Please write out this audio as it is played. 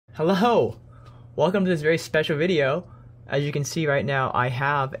Hello! Welcome to this very special video. As you can see right now, I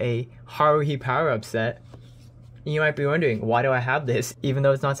have a Haruhi power-up set. You might be wondering, why do I have this, even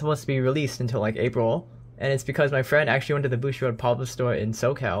though it's not supposed to be released until like April? And it's because my friend actually went to the Bushiroad Pop-Up store in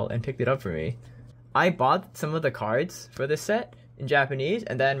SoCal and picked it up for me. I bought some of the cards for this set in Japanese,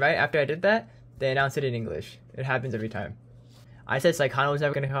 and then right after I did that, they announced it in English. It happens every time. I said Saikano was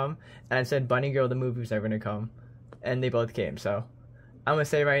never gonna come, and I said Bunny Girl the movie was never gonna come. And they both came, so I'm gonna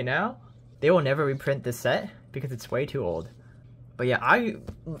say right now, they will never reprint this set because it's way too old. But yeah, I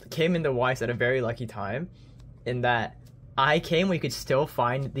came into Weiss at a very lucky time in that I came when you could still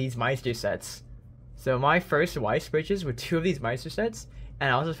find these Meister sets. So my first Weiss purchase were 2 of these Meister sets, and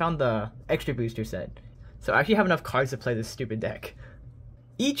I also found the extra booster set. So I actually have enough cards to play this stupid deck.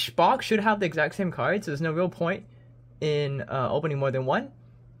 Each box should have the exact same cards, so there's no real point in opening more than one.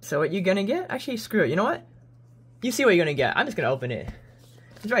 So what you're gonna get? Actually, screw it. You know what? You see what you're gonna get. I'm just gonna open it.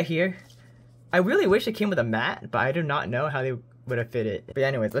 It's right here. I really wish it came with a mat, but I do not know how they would have fit it. But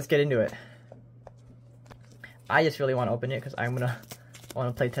anyways, let's get into it. I just really want to open it because I want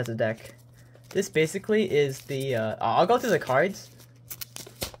to play test the deck. This basically is the. I'll go through the cards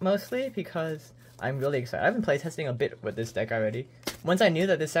mostly because I'm really excited. I've been playtesting a bit with this deck already. Once I knew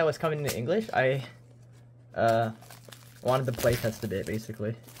that this set was coming in English, I wanted to playtest a bit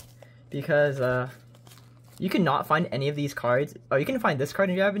basically because you cannot find any of these cards. Oh, you can find this card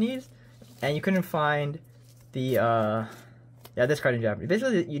in Japanese, and you couldn't find the this card in Japanese.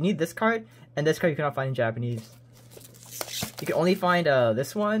 Basically, you need this card, and this card you cannot find in Japanese. You can only find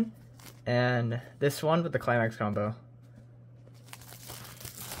this one, and this one with the climax combo.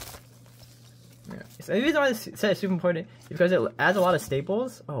 Yeah. So the reason why this set is super important is because it adds a lot of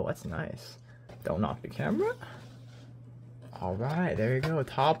staples. Oh, that's nice. Don't knock the camera. Alright, there you go.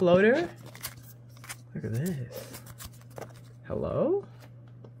 Top loader. Look at this. Hello?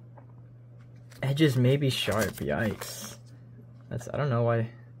 Edges may be sharp. Yikes. I don't know why.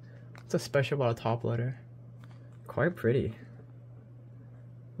 What's so special about a top loader? Quite pretty.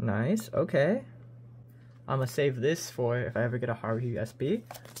 Nice. Okay. I'm gonna save this for if I ever get a Haruhi SB.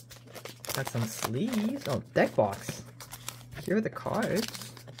 Got some sleeves. Oh, deck box. Here are the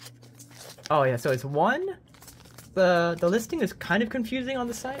cards. Oh yeah, so it's one. The listing is kind of confusing on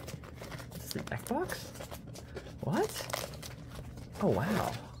the site. This is the deck box? What? Oh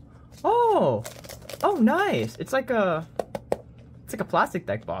wow. Oh! Oh nice! It's like a plastic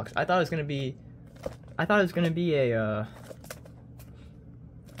deck box. I thought it was gonna be a oh,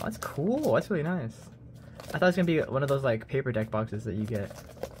 that's cool. That's really nice. I thought it was gonna be one of those like paper deck boxes that you get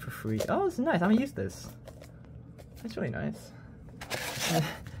for free. Oh, this is nice. I'm gonna use this. That's really nice.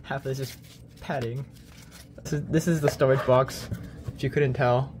 Half of this is padding. This is the storage box, if you couldn't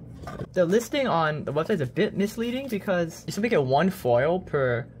tell. The listing on the website is a bit misleading because you simply get 1 foil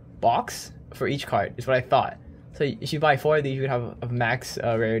per box for each card, is what I thought. So if you buy 4 of these, you would have a max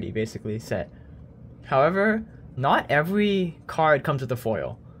rarity, basically, set. However, not every card comes with a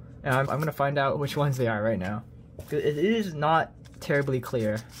foil. And I'm going to find out which ones they are right now. It is not terribly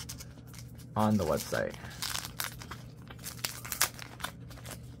clear on the website.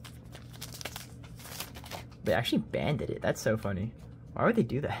 They actually banded it. That's so funny. Why would they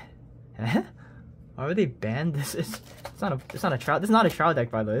do that? Huh? Why would they ban this? It's not a trial. This is not a trial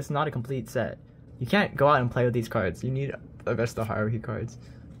deck, by the way. This is not a complete set. You can't go out and play with these cards. You need the rest of the Haruhi cards.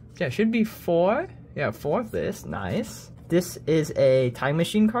 Yeah, it should be 4. Yeah, 4 of this. Nice. This is a time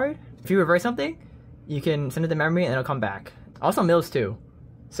machine card. If you reverse something, you can send it to memory and it'll come back. Also mills too.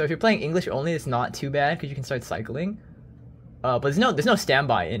 So if you're playing English only, it's not too bad because you can start cycling. But there's no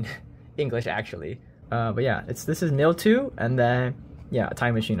standby in English actually. But yeah, this is mill 2, and then yeah, a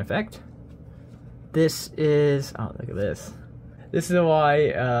time machine effect. This is look at this. This is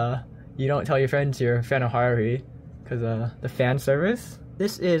why you don't tell your friends you're a fan of Haruhi, because the fan service.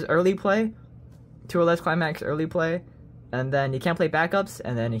 This is early play, 2 or less climax early play, and then you can't play backups,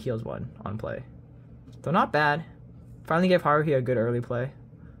 and then it heals 1 on play. So not bad. Finally gave Haruhi a good early play.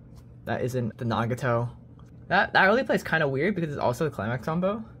 That isn't the Nagato. That early play is kind of weird because it's also the climax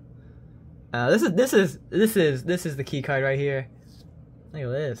combo. This is the key card right here. Look at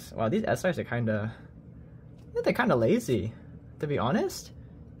this. Wow, these SRs are they're kinda lazy, to be honest.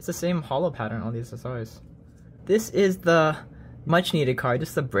 It's the same hollow pattern on these SRs. This is the much needed card. This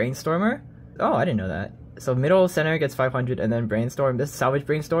is the Brainstormer. Oh, I didn't know that. So middle center gets 500, and then Brainstorm. This is Salvage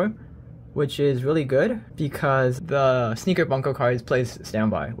Brainstorm, which is really good because the Sneaker Bunko cards plays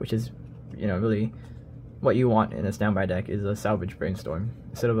standby, which is, you know, really what you want in a standby deck is a Salvage Brainstorm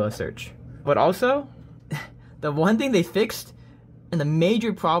instead of a Search. But also, the one thing they fixed, and the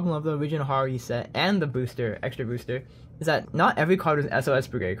major problem of the original Haruhi set and the booster, extra booster, is that not every card is an SOS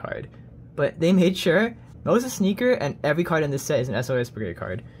Brigade card, but they made sure Mo's a sneaker and every card in this set is an SOS Brigade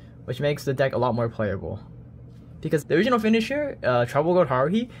card, which makes the deck a lot more playable. Because the original finisher, Trouble Gold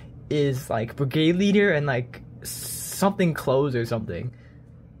Haruhi, is like Brigade Leader and like something clothes or something.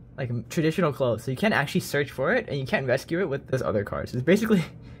 Like traditional clothes. So you can't actually search for it and you can't rescue it with those other cards. It's basically,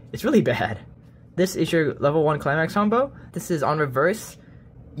 it's really bad. This is your level 1 climax combo. This is on reverse.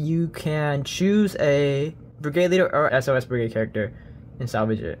 You can choose a Brigade Leader or SOS Brigade character and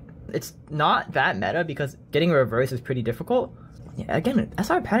salvage it. It's not that meta because getting a reverse is pretty difficult. Yeah, again,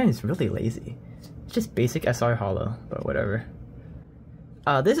 SR pattern is really lazy. It's just basic SR hollow, but whatever.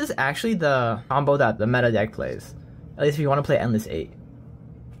 This is actually the combo that the meta deck plays. At least if you want to play Endless 8.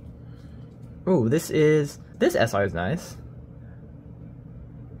 Ooh, this SR is nice.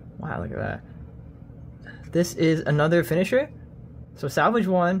 Wow, look at that. This is another finisher. So salvage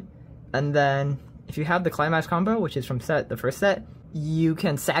 1, and then if you have the climax combo, which is from the first set, you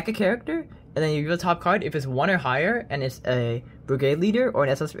can sack a character, and then you reveal the top card. If it's 1 or higher, and it's a Brigade Leader or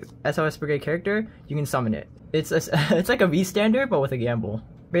an SOS Brigade character, you can summon it. It's like a V-stander, but with a gamble.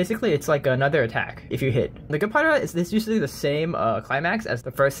 Basically, it's like another attack if you hit. The good part of it is it's usually the same climax as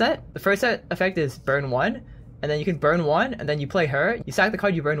the first set. The first set effect is burn 1, and then you can burn 1, and then you play her, you sack the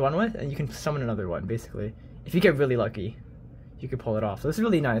card you burned 1 with, and you can summon another one, basically. If you get really lucky, you can pull it off. So this is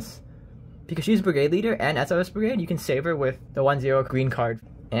really nice. Because she's Brigade Leader and SOS Brigade, you can save her with the 1-0 green card.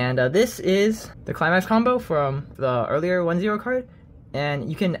 And this is the climax combo from the earlier 1-0 card. And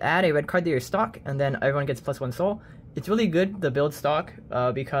you can add a red card to your stock, and then everyone gets +1 soul. It's really good, the build stock,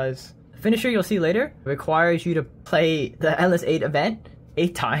 because the finisher you'll see later requires you to play the Endless 8 event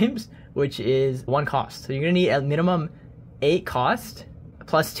 8 times, which is 1 cost. So you're going to need a minimum 8 cost,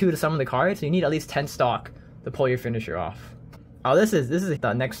 +2 to summon the card, so you need at least 10 stock to pull your finisher off. Oh, this is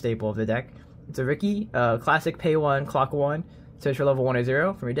the next staple of the deck. It's a Ricky, classic pay 1, clock 1, search for level 1 or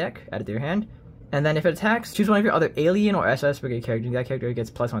 0 from your deck, add it to your hand. And then if it attacks, choose one of your other alien or SOS Brigade characters, and that character gets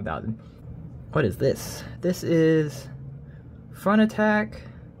 +1000. What is this? This is front attack.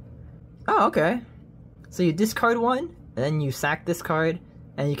 Oh, okay. So you discard 1, and then you sack this card,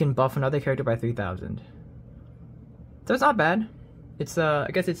 and you can buff another character by 3000. So it's not bad. It's I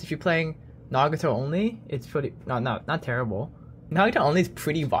guess it's if you're playing Nagato only, it's pretty not terrible. Nagato only is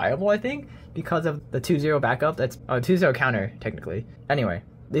pretty viable, I think, because of the 2-0 backup. That's 2-0 counter technically. Anyway,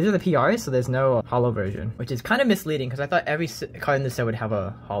 these are the PRs, so there's no hollow version, which is kind of misleading because I thought every card in this set would have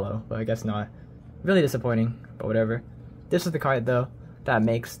a hollow, but I guess not. Really disappointing, but whatever. This is the card though that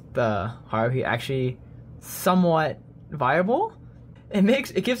makes the Haruhi actually somewhat viable.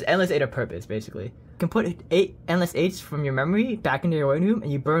 It gives Endless 8 a purpose, basically. You can put 8 Endless 8s from your memory back into your waiting room,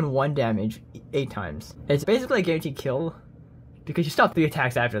 and you burn 1 damage 8 times. It's basically a guaranteed kill because you still have 3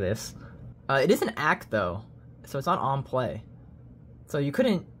 attacks after this. It is an act though, so it's not on play. So you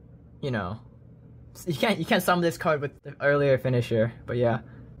couldn't, you can't summon this card with the earlier finisher. But yeah,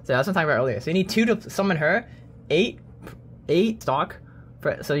 so that's what I'm talking about earlier. So you need 2 to summon her, 8 stock.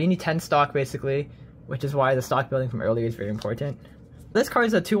 So you need 10 stock basically, which is why the stock building from earlier is very important. This card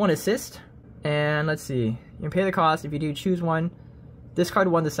is a 2-1 assist, and let's see. You can pay the cost. If you do, choose 1. Discard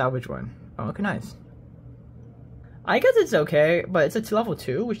 1 to salvage 1. Oh, okay, nice. I guess it's okay, but it's a level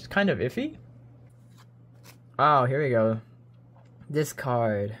 2, which is kind of iffy. Oh, here we go. This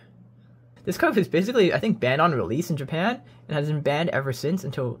card. This card was basically, I think, banned on release in Japan, and has been banned ever since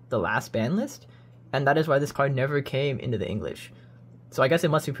until the last ban list. And that is why this card never came into the English. So I guess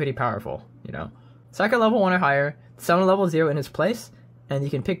it must be pretty powerful, Sack a level 1 or higher, summon a level 0 in its place, and you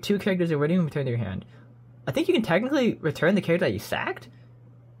can pick 2 characters you're ready and return to your hand. I think you can technically return the character that you sacked.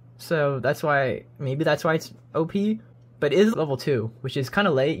 So that's why, maybe that's why it's OP. But it is level 2, which is kind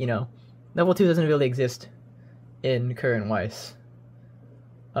of late, Level 2 doesn't really exist in current Weiss.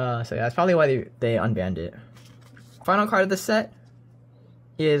 So yeah, that's probably why they unbanned it. Final card of the set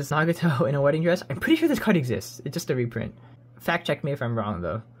is Nagato in a wedding dress. I'm pretty sure this card exists. It's just a reprint. Fact check me if I'm wrong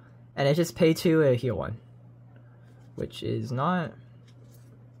though. And it's just pay 2, a heal 1. Which is not...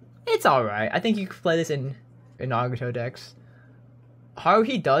 It's alright. I think you could play this in Nagato decks.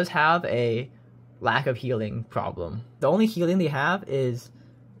 Haruhi does have a lack of healing problem. The only healing they have is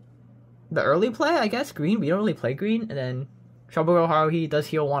the early play, I guess, green. We don't really play green. And then Trouble Girl Haruhi does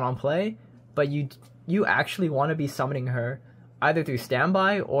heal 1 on play. But you actually want to be summoning her either through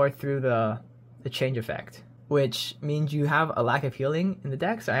standby or through the change effect. Which means you have a lack of healing in the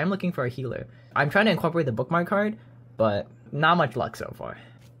deck. So I am looking for a healer. I'm trying to incorporate the bookmark card, but not much luck so far.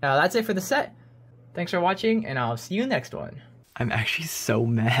 That's it for the set. Thanks for watching, and I'll see you next one. I'm actually so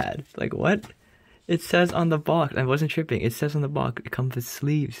mad. Like, what? It says on the box. I wasn't tripping. It says on the box it comes with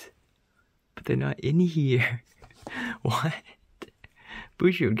sleeves. But they're not in here. What?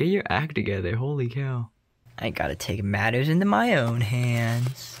 Bushu, get your act together. Holy cow. I gotta take matters into my own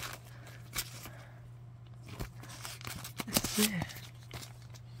hands.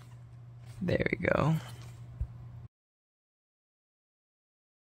 There we go.